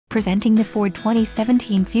Presenting the Ford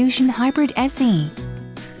 2017 Fusion Hybrid SE.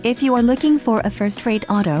 If you are looking for a first-rate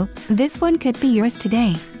auto, this one could be yours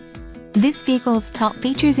today. This vehicle's top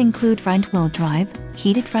features include front-wheel drive,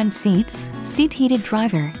 heated front seats, seat-heated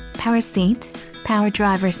driver, power seats, power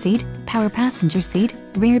driver seat, power passenger seat,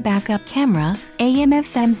 rear backup camera,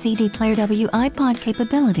 AM/FM CD player iPod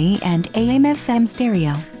capability and AM/FM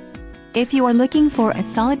stereo. If you are looking for a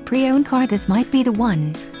solid pre-owned car, this might be the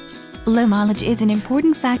one. Low mileage is an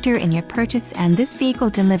important factor in your purchase, and this vehicle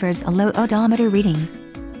delivers a low odometer reading.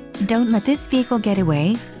 Don't let this vehicle get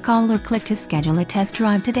away. Call or click to schedule a test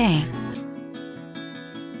drive today.